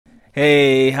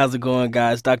Hey, how's it going,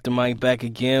 guys? Dr. Mike back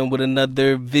again with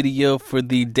another video for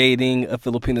the Dating a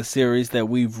Filipina series that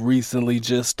we've recently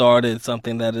just started.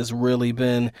 Something that has really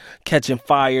been catching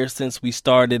fire since we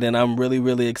started, and I'm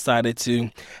really excited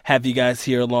to have you guys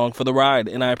here along for the ride.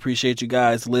 And I appreciate you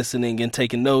guys listening and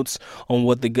taking notes on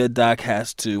what the good doc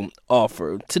has to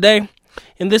offer. Today,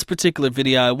 in this particular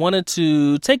video, I wanted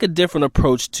to take a different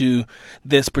approach to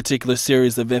this particular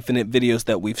series of infinite videos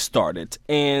that we've started.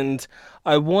 And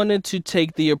I wanted to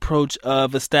take the approach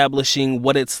of establishing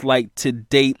what it's like to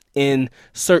date in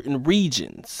certain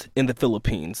regions in the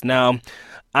Philippines. Now,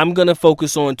 I'm going to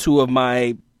focus on two of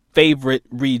my favorite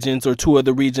regions, or two of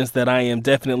the regions that I am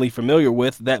definitely familiar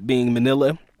with, that being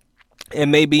Manila. And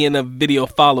maybe in a video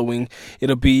following,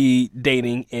 it'll be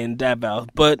dating in Davao.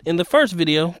 But in the first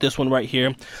video, this one right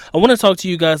here, I want to talk to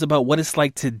you guys about what it's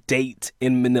like to date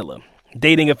in Manila.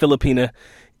 Dating a Filipina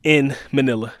in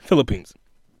Manila, Philippines.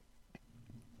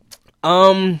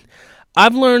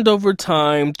 I've learned over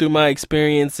time through my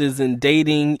experiences in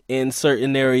dating in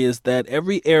certain areas that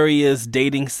every area's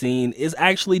dating scene is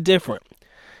actually different.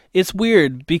 It's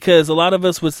weird because a lot of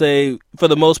us would say, for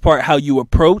the most part, how you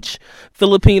approach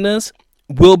Filipinas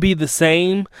will be the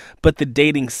same, but the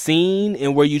dating scene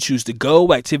and where you choose to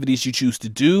go, activities you choose to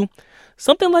do,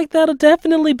 something like that will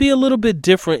definitely be a little bit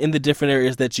different in the different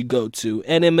areas that you go to.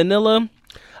 And in Manila,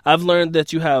 I've learned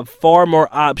that you have far more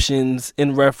options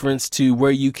in reference to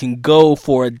where you can go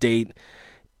for a date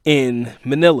in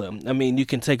Manila. I mean, you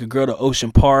can take a girl to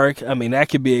Ocean Park. I mean, that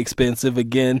could be expensive.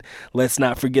 Again, let's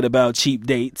not forget about cheap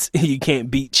dates. You can't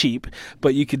beat cheap,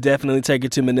 but you could definitely take her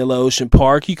to Manila Ocean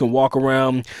Park. You can walk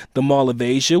around the Mall of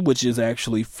Asia, which is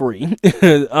actually free.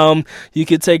 You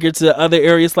could take her to other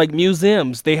areas like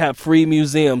museums. They have free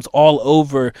museums all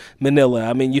over Manila.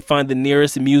 I mean, you find the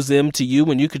nearest museum to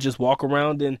you and you could just walk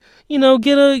around and,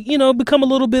 become a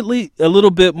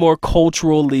little bit more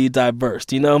culturally diverse,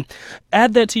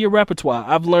 add that to your repertoire.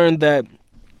 I've learned that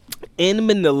in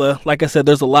Manila, like I said,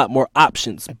 there's a lot more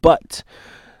options, but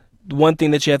one thing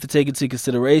that you have to take into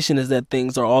consideration is that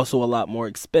things are also a lot more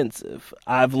expensive.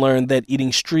 I've learned that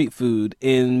eating street food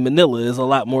in Manila is a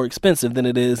lot more expensive than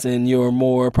it is in your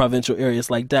more provincial areas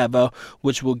like Davao,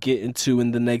 which we'll get into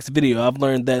in the next video. I've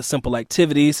learned that simple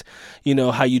activities,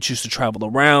 how you choose to travel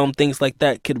around, things like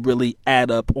that could really add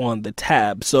up on the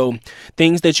tab. So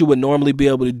things that you would normally be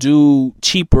able to do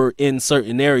cheaper in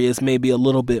certain areas may be a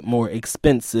little bit more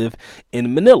expensive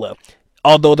in Manila.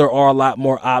 Although there are a lot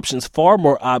more options, far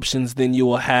more options than you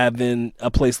will have in a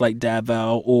place like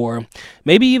Davao or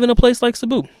maybe even a place like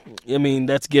Cebu. I mean,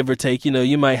 that's give or take.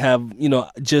 You might have,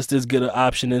 just as good an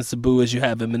option in Cebu as you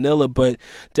have in Manila, but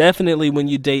definitely when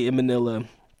you date in Manila,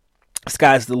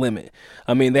 sky's the limit.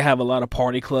 I mean, they have a lot of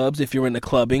party clubs if you're into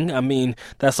clubbing. I mean,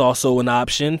 that's also an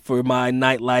option for my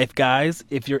nightlife guys.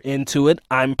 If you're into it,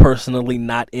 I'm personally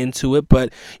not into it,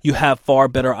 but you have far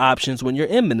better options when you're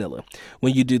in Manila,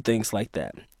 when you do things like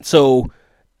that. So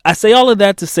I say all of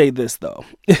that to say this, though.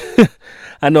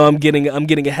 I know I'm getting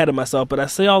ahead of myself, but I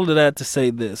say all of that to say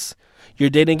this. Your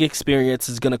dating experience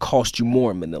is going to cost you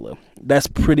more in Manila. That's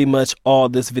pretty much all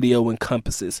this video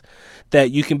encompasses. That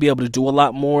you can be able to do a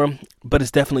lot more, but it's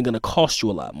definitely going to cost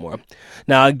you a lot more.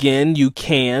 Now, again, you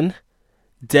can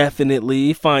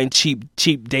definitely find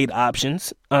cheap date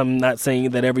options. I'm not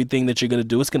saying that everything that you're going to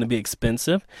do is going to be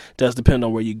expensive. It does depend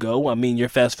on where you go. I mean, your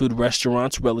fast food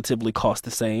restaurants relatively cost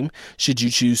the same, should you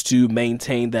choose to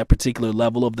maintain that particular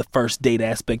level of the first date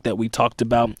aspect that we talked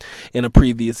about in a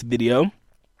previous video.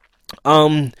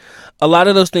 A lot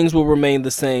of those things will remain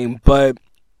the same, but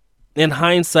in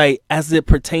hindsight, as it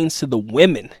pertains to the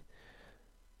women,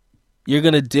 you're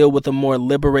going to deal with a more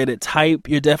liberated type.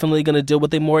 You're definitely going to deal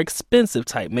with a more expensive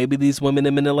type. Maybe these women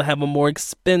in Manila have a more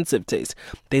expensive taste.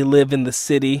 They live in the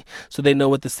city, so they know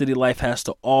what the city life has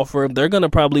to offer. They're going to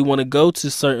probably want to go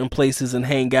to certain places and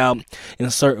hang out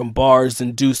in certain bars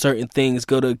and do certain things.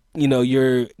 Go to,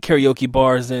 your karaoke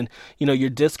bars and, your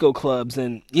disco clubs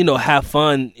and, have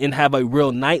fun and have a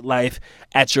real nightlife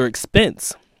at your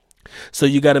expense. So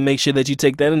you got to make sure that you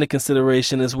take that into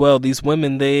consideration as well. These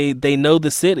women, they know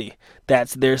the city.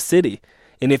 That's their city.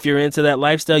 And if you're into that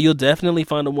lifestyle, you'll definitely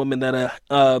find a woman that,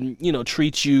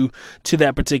 treats you to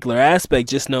that particular aspect.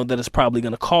 Just know that it's probably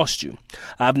going to cost you.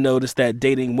 I've noticed that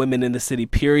dating women in the city,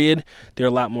 period, they're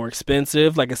a lot more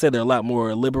expensive. Like I said, they're a lot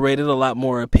more liberated, a lot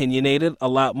more opinionated, a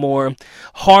lot more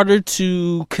harder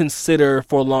to consider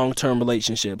for long-term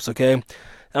relationships, okay?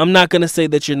 I'm not going to say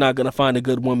that you're not going to find a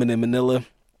good woman in Manila.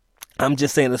 I'm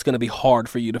just saying it's going to be hard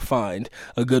for you to find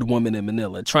a good woman in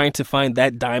Manila. Trying to find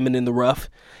that diamond in the rough,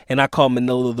 and I call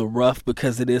Manila the rough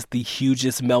because it is the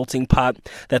hugest melting pot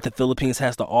that the Philippines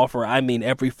has to offer. I mean,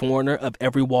 every foreigner of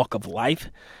every walk of life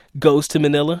goes to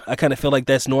Manila. I kind of feel like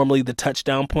that's normally the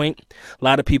touchdown point. A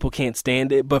lot of people can't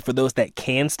stand it, but for those that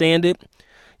can stand it,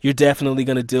 you're definitely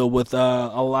going to deal with a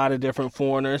lot of different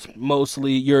foreigners,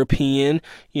 mostly European.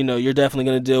 You're definitely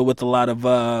going to deal with a lot of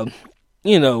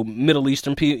Middle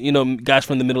Eastern people, guys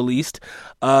from the Middle East.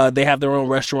 They have their own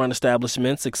restaurant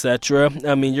establishments, etc.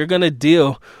 I mean, you're going to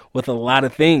deal with a lot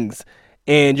of things,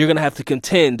 and you're going to have to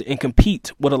contend and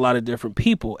compete with a lot of different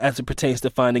people as it pertains to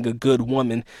finding a good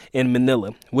woman in Manila,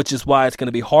 which is why it's going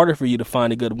to be harder for you to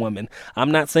find a good woman.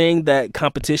 I'm not saying that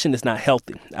competition is not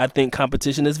healthy. I think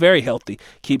competition is very healthy.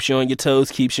 Keeps you on your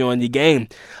toes, keeps you on your game.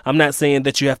 I'm not saying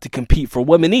that you have to compete for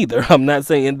women either. I'm not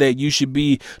saying that you should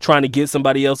be trying to get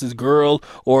somebody else's girl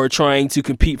or trying to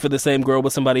compete for the same girl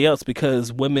with somebody else,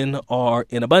 because women are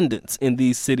in abundance in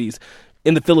these cities,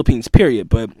 in the Philippines, period.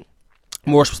 But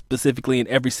more specifically in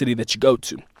every city that you go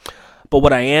to. But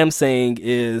what I am saying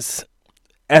is,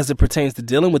 as it pertains to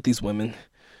dealing with these women,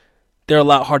 they're a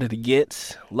lot harder to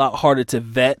get, a lot harder to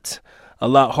vet, a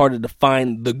lot harder to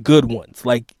find the good ones.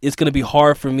 Like, it's going to be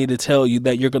hard for me to tell you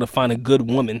that you're going to find a good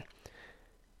woman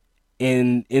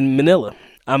in Manila.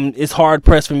 It's hard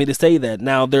pressed for me to say that.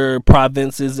 Now, there are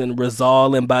provinces in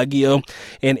Rizal and Baguio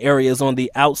and areas on the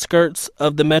outskirts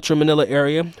of the Metro Manila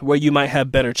area where you might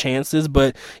have better chances.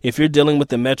 But if you're dealing with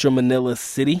the Metro Manila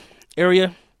city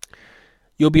area,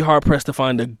 you'll be hard-pressed to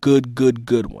find a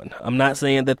good one. I'm not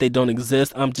saying that they don't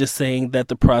exist. I'm just saying that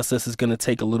the process is going to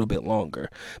take a little bit longer,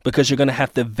 because you're going to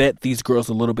have to vet these girls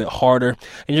a little bit harder,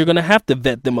 and you're going to have to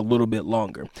vet them a little bit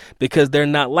longer, because they're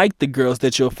not like the girls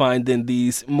that you'll find in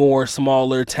these more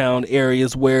smaller town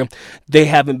areas where they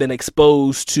haven't been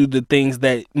exposed to the things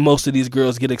that most of these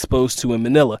girls get exposed to in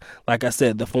Manila. Like I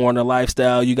said, the foreigner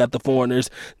lifestyle. You got the foreigners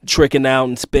tricking out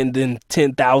and spending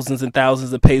thousands and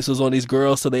thousands of pesos on these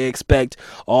girls, so they expect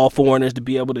all foreigners to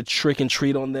be able to trick and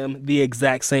treat on them the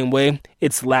exact same way.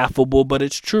 It's laughable, but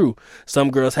it's true.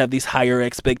 Some girls have these higher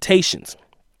expectations.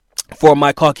 For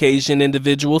my Caucasian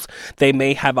individuals, they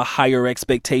may have a higher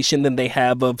expectation than they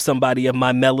have of somebody of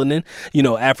my melanin,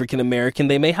 African American.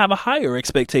 They may have a higher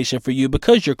expectation for you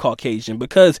because you're Caucasian,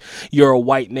 because you're a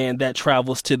white man that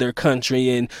travels to their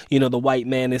country, and, the white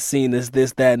man is seen as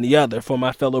this, that, and the other. For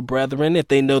my fellow brethren, if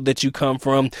they know that you come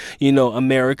from,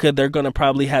 America, they're going to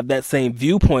probably have that same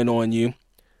viewpoint on you.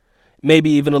 Maybe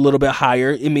even a little bit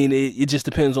higher. I mean, it just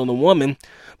depends on the woman.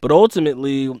 But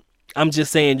ultimately, I'm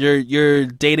just saying your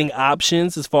dating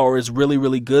options, as far as really,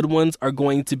 really good ones, are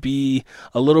going to be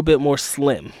a little bit more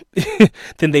slim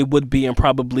than they would be in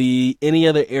probably any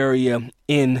other area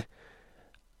in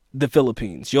the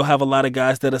Philippines. You'll have a lot of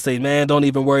guys that'll say, man, don't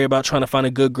even worry about trying to find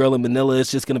a good girl in Manila.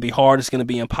 It's just going to be hard. It's going to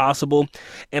be impossible.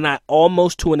 And I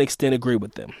almost to an extent agree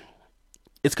with them.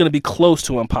 It's going to be close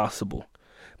to impossible,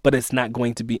 but it's not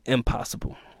going to be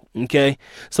impossible. Okay,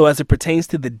 so as it pertains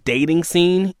to the dating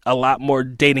scene, a lot more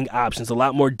dating options, a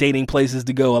lot more dating places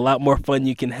to go, a lot more fun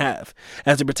you can have.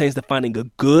 As it pertains to finding a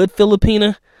good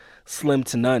Filipina, slim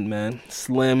to none, man.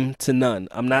 Slim to none.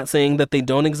 I'm not saying that they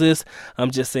don't exist. I'm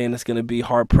just saying it's going to be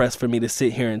hard pressed for me to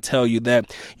sit here and tell you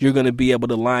that you're going to be able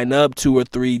to line up 2 or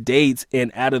 3 dates,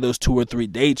 and out of those 2 or 3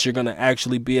 dates, you're going to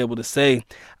actually be able to say,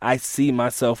 I see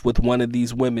myself with one of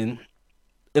these women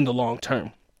in the long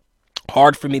term.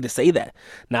 Hard for me to say that.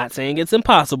 Not saying it's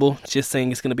impossible, just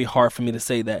saying it's going to be hard for me to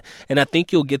say that. And I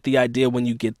think you'll get the idea when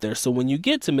you get there. So when you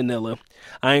get to Manila,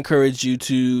 I encourage you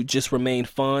to just remain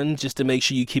fun, just to make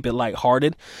sure you keep it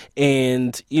lighthearted,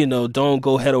 and, don't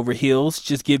go head over heels.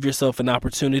 Just give yourself an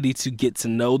opportunity to get to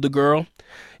know the girl,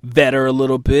 vet her a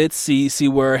little bit, see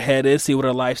where her head is, see what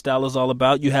her lifestyle is all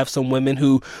about. You have some women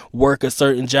who work a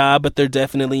certain job, but they're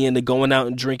definitely into going out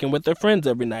and drinking with their friends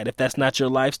every night. If that's not your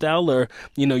lifestyle, or,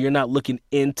 you're not looking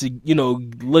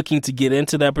to get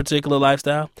into that particular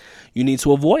lifestyle, you need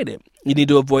to avoid it. You need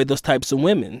to avoid those types of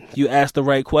women. You ask the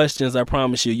right questions, I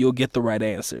promise you'll get the right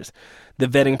answers. The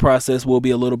vetting process will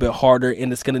be a little bit harder,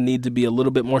 and it's going to need to be a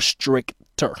little bit more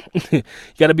stricter. You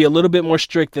got to be a little bit more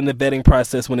strict in the vetting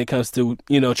process when it comes to,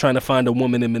 trying to find a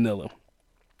woman in Manila.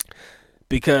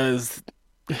 Because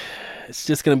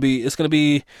it's going to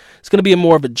be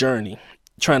more of a journey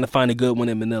trying to find a good one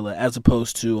in Manila, as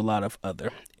opposed to a lot of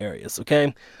other areas,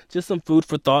 okay? Just some food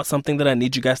for thought, something that I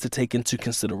need you guys to take into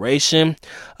consideration.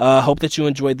 Hope that you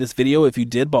enjoyed this video. If you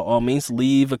did, by all means,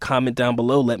 leave a comment down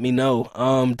below. Let me know.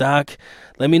 Doc,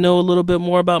 let me know a little bit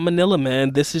more about Manila,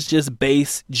 man. This is just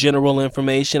base general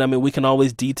information. I mean, we can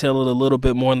always detail it a little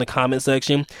bit more in the comment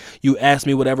section. You ask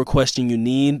me whatever question you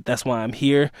need. That's why I'm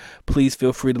here. Please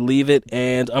feel free to leave it.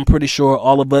 And I'm pretty sure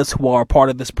all of us who are part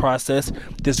of this process,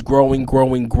 this growing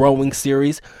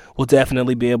series, will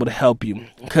definitely be able to help you,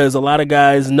 because a lot of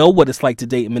guys know what it's like to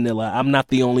date in Manila. I'm not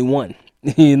the only one.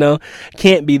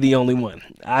 Can't be the only one.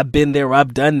 I've been there.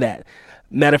 I've done that.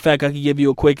 Matter of fact, I can give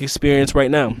you a quick experience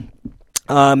right now.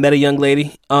 Met a young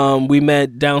lady. We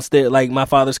met downstairs, like my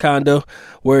father's condo,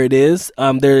 where it is.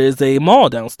 There is a mall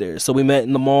downstairs. So we met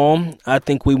in the mall. I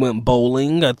think we went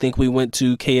bowling. I think we went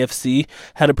to KFC.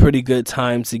 Had a pretty good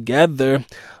time together.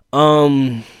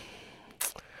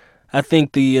 I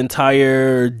think the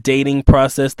entire dating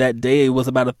process that day was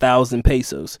about 1,000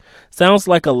 pesos. Sounds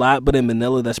like a lot, but in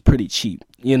Manila, that's pretty cheap.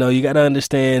 You got to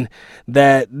understand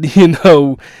that,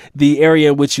 the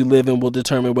area in which you live in will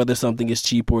determine whether something is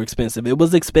cheap or expensive. It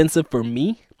was expensive for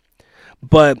me,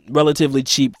 but relatively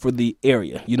cheap for the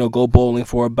area. Go bowling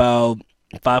for about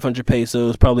 500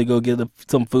 pesos, probably go get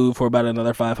some food for about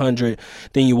another 500.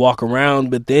 Then you walk around,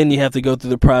 but then you have to go through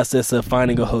the process of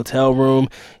finding a hotel room.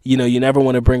 You never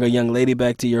want to bring a young lady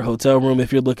back to your hotel room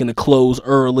if you're looking to close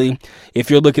early. If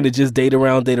you're looking to just date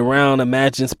around,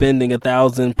 imagine spending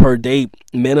 1,000 per date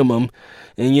minimum,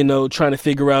 and trying to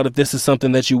figure out if this is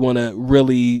something that you want to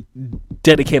really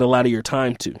dedicate a lot of your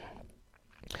time to.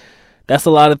 That's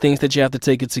a lot of things that you have to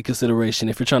take into consideration.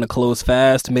 If you're trying to close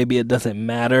fast, maybe it doesn't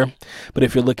matter. But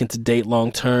if you're looking to date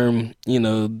long term,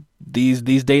 these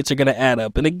dates are going to add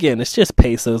up. And again, it's just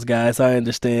pesos, guys. I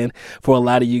understand for a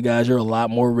lot of you guys, you're a lot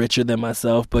more richer than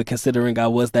myself. But considering I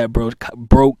was that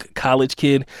broke college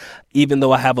kid, even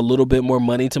though I have a little bit more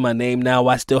money to my name now,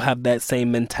 I still have that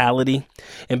same mentality.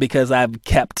 And because I've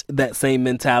kept that same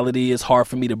mentality, it's hard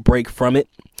for me to break from it.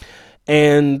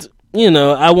 And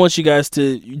I want you guys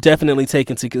to definitely take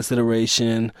into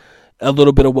consideration a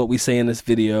little bit of what we say in this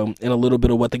video and a little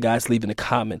bit of what the guys leave in the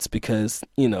comments, because,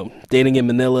 dating in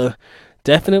Manila,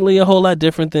 definitely a whole lot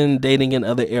different than dating in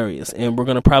other areas. And we're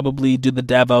going to probably do the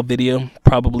Davao video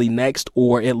probably next,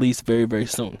 or at least very, very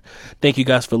soon. Thank you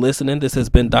guys for listening. This has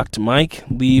been Dr. Mike.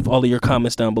 Leave all of your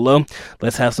comments down below.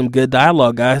 Let's have some good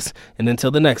dialogue, guys. And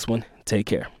until the next one, take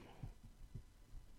care.